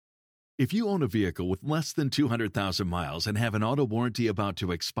If you own a vehicle with less than 200,000 miles and have an auto warranty about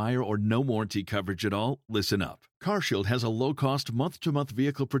to expire or no warranty coverage at all, listen up. CarShield has a low-cost month-to-month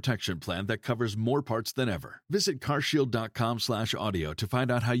vehicle protection plan that covers more parts than ever. Visit carshield.com/audio to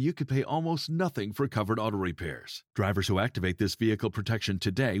find out how you could pay almost nothing for covered auto repairs. Drivers who activate this vehicle protection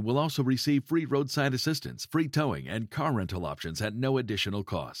today will also receive free roadside assistance, free towing, and car rental options at no additional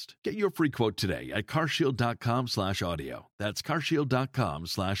cost. Get your free quote today at carshield.com/audio. That's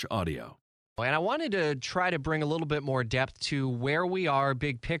carshield.com/audio. And I wanted to try to bring a little bit more depth to where we are,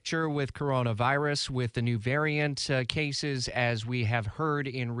 big picture, with coronavirus, with the new variant cases, as we have heard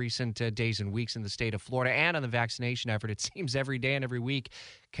in recent days and weeks in the state of Florida, and on the vaccination effort. It seems every day and every week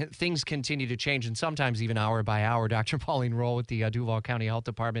things continue to change, and sometimes even hour by hour. Dr. Pauline Roll with the Duval County Health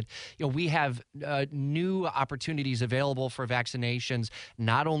Department. We have new opportunities available for vaccinations,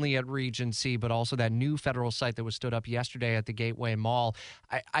 not only at Regency, but also that new federal site that was stood up yesterday at the Gateway Mall.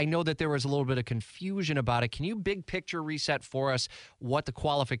 I know that there was a little bit of confusion about it. Can you big picture reset for us what the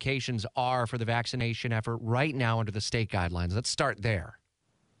qualifications are for the vaccination effort right now under the state guidelines? Let's start there.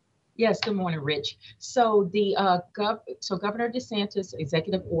 Yes, good morning, Rich. So Governor DeSantis'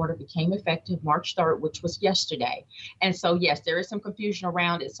 executive order became effective March 3rd, which was yesterday. And so, yes, there is some confusion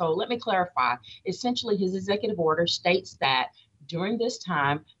around it. So let me clarify. Essentially, his executive order states that during this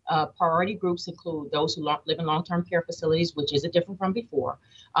time, priority groups include those who live in long-term care facilities, which is different from before,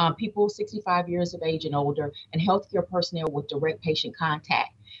 people 65 years of age and older, and healthcare personnel with direct patient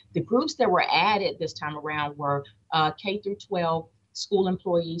contact. The groups that were added this time around were K through 12, school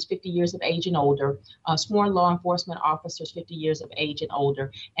employees 50 years of age and older, sworn law enforcement officers 50 years of age and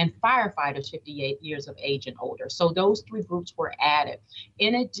older, and firefighters 58 years of age and older. So those three groups were added.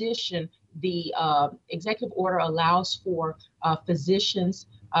 In addition, the executive order allows for physicians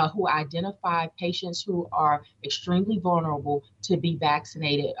who identify patients who are extremely vulnerable to be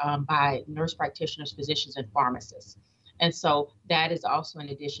vaccinated by nurse practitioners, physicians, and pharmacists. And so that is also in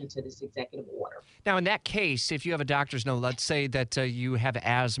addition to this executive order. Now, in that case, if you have a doctor's note, let's say that you have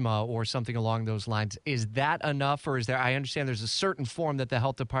asthma or something along those lines, is that enough? Or is there, I understand there's a certain form that the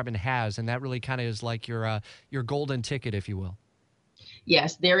health department has, and that really kind of is like your golden ticket, if you will.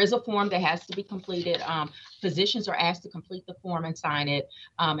 Yes, there is a form that has to be completed. Physicians are asked to complete the form and sign it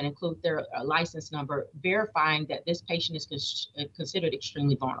and include their license number, verifying that this patient is considered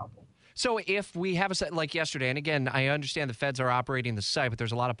extremely vulnerable. So if we have a site like yesterday, and again, I understand the feds are operating the site, but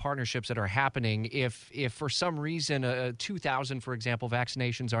there's a lot of partnerships that are happening. If for some reason 2,000, for example,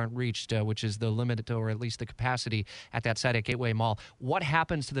 vaccinations aren't reached, which is the limit or at least the capacity at that site at Gateway Mall, what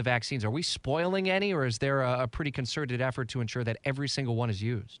happens to the vaccines? Are we spoiling any, or is there a pretty concerted effort to ensure that every single one is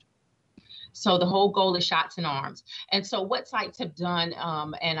used? So the whole goal is shots in arms. And so what sites have done,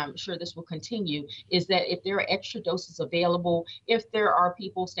 and I'm sure this will continue, is that if there are extra doses available, if there are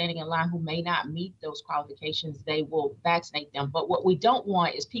people standing in line who may not meet those qualifications, they will vaccinate them. But what we don't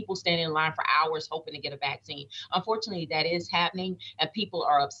want is people standing in line for hours hoping to get a vaccine. Unfortunately, that is happening, and people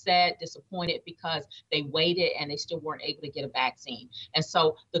are upset, disappointed because they waited and they still weren't able to get a vaccine. And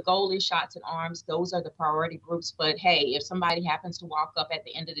so the goal is shots in arms. Those are the priority groups. But hey, if somebody happens to walk up at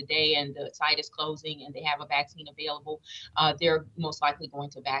the end of the day and the site is closing and they have a vaccine available, they're most likely going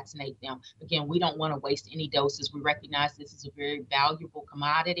to vaccinate them. Again, we don't want to waste any doses. We recognize this is a very valuable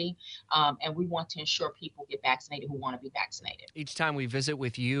commodity, and we want to ensure people get vaccinated who want to be vaccinated. Each time we visit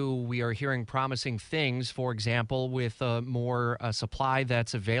with you, we are hearing promising things. For example, with more supply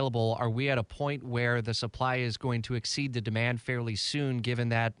that's available, are we at a point where the supply is going to exceed the demand fairly soon, given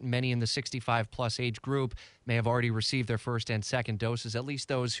that many in the 65-plus age group may have already received their first and second doses, at least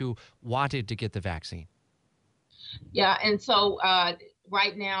those who wanted to get the vaccine? Yeah, and so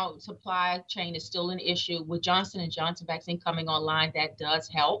right now, supply chain is still an issue. With Johnson & Johnson vaccine coming online, that does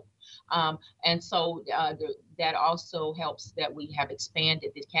help. And so that also helps that we have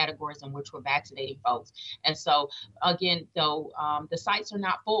expanded the categories in which we're vaccinating folks. And so, again, though, the sites are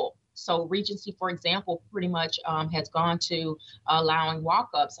not full. So Regency, for example, pretty much has gone to allowing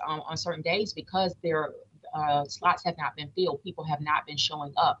walk-ups on certain days because they're slots have not been filled. People have not been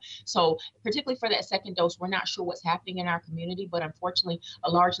showing up. So particularly for that second dose, we're not sure what's happening in our community, but unfortunately,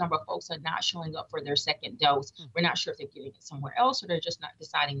 a large number of folks are not showing up for their second dose. We're not sure if they're getting it somewhere else or they're just not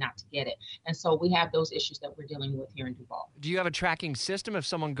deciding not to get it. And so we have those issues that we're dealing with here in Duval. Do you have a tracking system if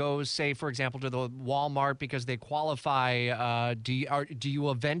someone goes, say, for example, to the Walmart because they qualify? Do you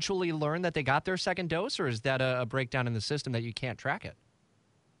eventually learn that they got their second dose, or is that a breakdown in the system that you can't track it?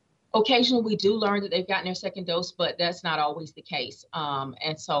 Occasionally, we do learn that they've gotten their second dose, but that's not always the case.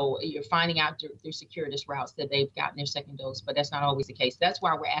 And so you're finding out through circuitous routes that they've gotten their second dose, but that's not always the case. That's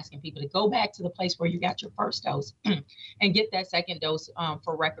why we're asking people to go back to the place where you got your first dose and get that second dose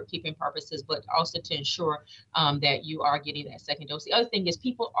for record-keeping purposes, but also to ensure that you are getting that second dose. The other thing is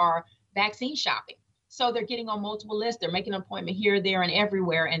people are vaccine shopping. So they're getting on multiple lists. They're making an appointment here, there, and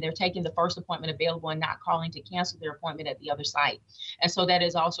everywhere, and they're taking the first appointment available and not calling to cancel their appointment at the other site. And so that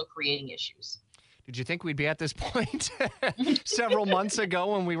is also creating issues. Did you think we'd be at this point several months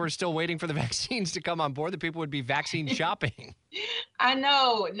ago when we were still waiting for the vaccines to come on board, that people would be vaccine shopping? I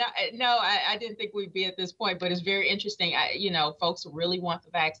know. No, I didn't think we'd be at this point, but it's very interesting. Folks really want the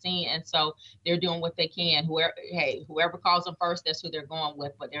vaccine, and so they're doing what they can. Whoever calls them first, that's who they're going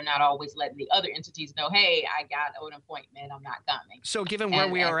with, but they're not always letting the other entities know, hey, I got an appointment, I'm not coming. So given where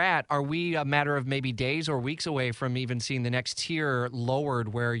we are at, are we a matter of maybe days or weeks away from even seeing the next tier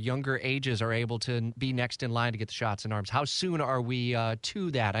lowered where younger ages are able to be next in line to get the shots in arms? How soon are we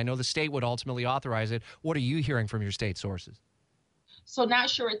to that? I know the state would ultimately authorize it. What are you hearing from your state sources? So not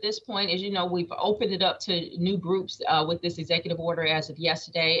sure at this point. As you know, we've opened it up to new groups with this executive order as of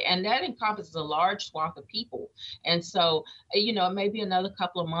yesterday, and that encompasses a large swath of people. And so, maybe another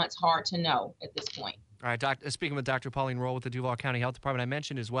couple of months, hard to know at this point. All right, speaking with Dr. Pauline Rolle with the Duval County Health Department, I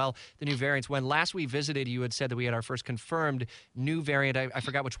mentioned as well the new variants. When last we visited, you had said that we had our first confirmed new variant. I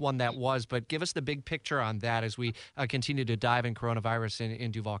forgot which one that was, but give us the big picture on that as we continue to dive in coronavirus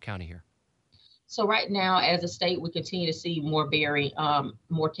in Duval County here. So right now, as a state, we continue to see more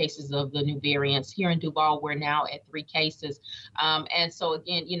cases of the new variants. Here in Duval, we're now at 3 cases. And so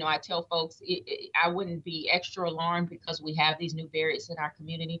again, I tell folks, I wouldn't be extra alarmed because we have these new variants in our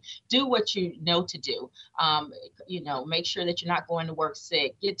community. Do what you know to do. Make sure that you're not going to work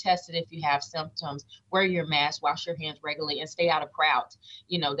sick. Get tested if you have symptoms. Wear your mask, wash your hands regularly, and stay out of crowds.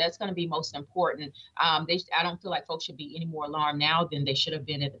 That's going to be most important. I don't feel like folks should be any more alarmed now than they should have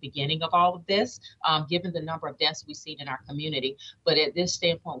been at the beginning of all of this. Given the number of deaths we've seen in our community. But at this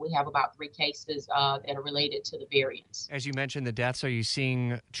standpoint, we have about 3 cases that are related to the variants. As you mentioned, the deaths, are you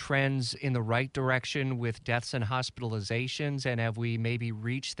seeing trends in the right direction with deaths and hospitalizations? And have we maybe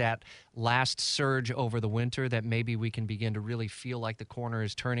reached that last surge over the winter that maybe we can begin to really feel like the corner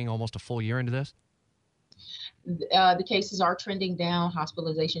is turning almost a full year into this? The cases are trending down.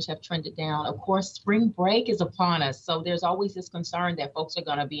 Hospitalizations have trended down. Of course, spring break is upon us. So there's always this concern that folks are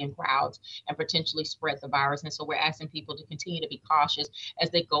going to be in crowds and potentially spread the virus. And so we're asking people to continue to be cautious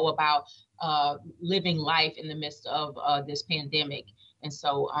as they go about living life in the midst of this pandemic. And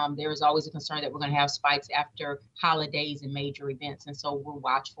so there is always a concern that we're going to have spikes after holidays and major events. And so we're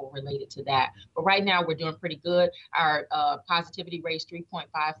watchful related to that. But right now, we're doing pretty good. Our positivity rate is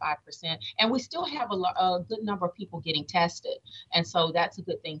 3.55%. And we still have a good number of people getting tested. And so that's a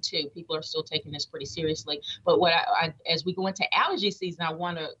good thing, too. People are still taking this pretty seriously. But as we go into allergy season, I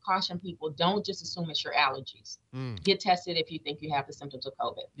want to caution people, don't just assume it's your allergies. Get tested if you think you have the symptoms of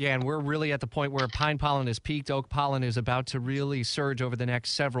COVID. Yeah, and we're really at the point where pine pollen has peaked. Oak pollen is about to really surge over the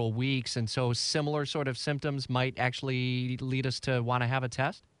next several weeks. And so similar sort of symptoms might actually lead us to want to have a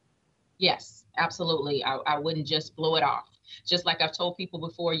test? Yes, absolutely. I wouldn't just blow it off. Just like I've told people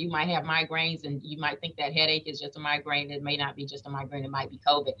before, you might have migraines and you might think that headache is just a migraine. It may not be just a migraine. It might be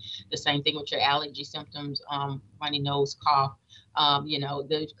COVID. The same thing with your allergy symptoms, runny nose, cough,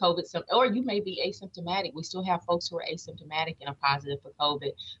 the COVID symptoms, or you may be asymptomatic. We still have folks who are asymptomatic and are positive for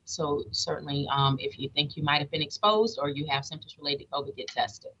COVID. So certainly if you think you might have been exposed or you have symptoms related to COVID, get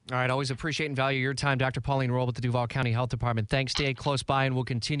tested. All right. Always appreciate and value your time. Dr. Pauline Rolle with the Duval County Health Department. Thanks. Stay close by and we'll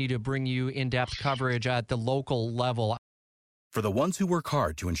continue to bring you in-depth coverage at the local level. For the ones who work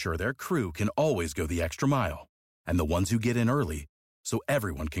hard to ensure their crew can always go the extra mile, and the ones who get in early so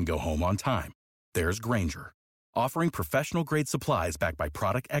everyone can go home on time, there's Grainger, offering professional-grade supplies backed by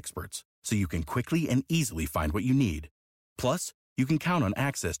product experts so you can quickly and easily find what you need. Plus, you can count on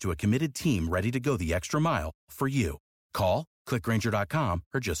access to a committed team ready to go the extra mile for you. Call, click Grainger.com,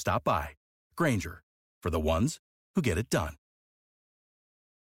 or just stop by. Grainger, for the ones who get it done.